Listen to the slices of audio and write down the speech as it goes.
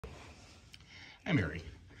Hi, Mary.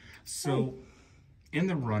 So, in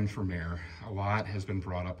the run for mayor, a lot has been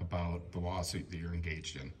brought up about the lawsuit that you're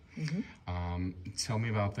engaged in. Tell me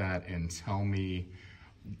about that and tell me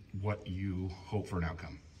what you hope for an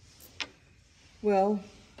outcome. Well,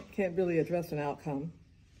 can't really address an outcome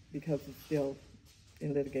because it's still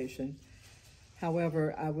in litigation.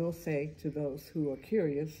 However, I will say to those who are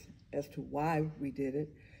curious as to why we did it,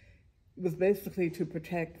 it was basically to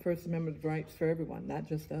protect First Amendment rights for everyone, not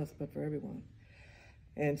just us, but for everyone.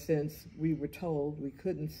 And since we were told we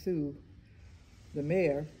couldn't sue the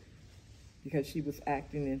mayor because she was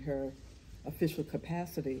acting in her official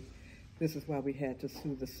capacity, this is why we had to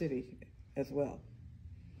sue the city as well.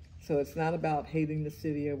 So it's not about hating the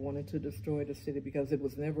city or wanting to destroy the city, because it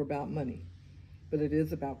was never about money, but it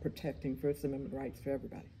is about protecting First Amendment rights for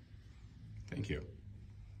everybody. Thank you.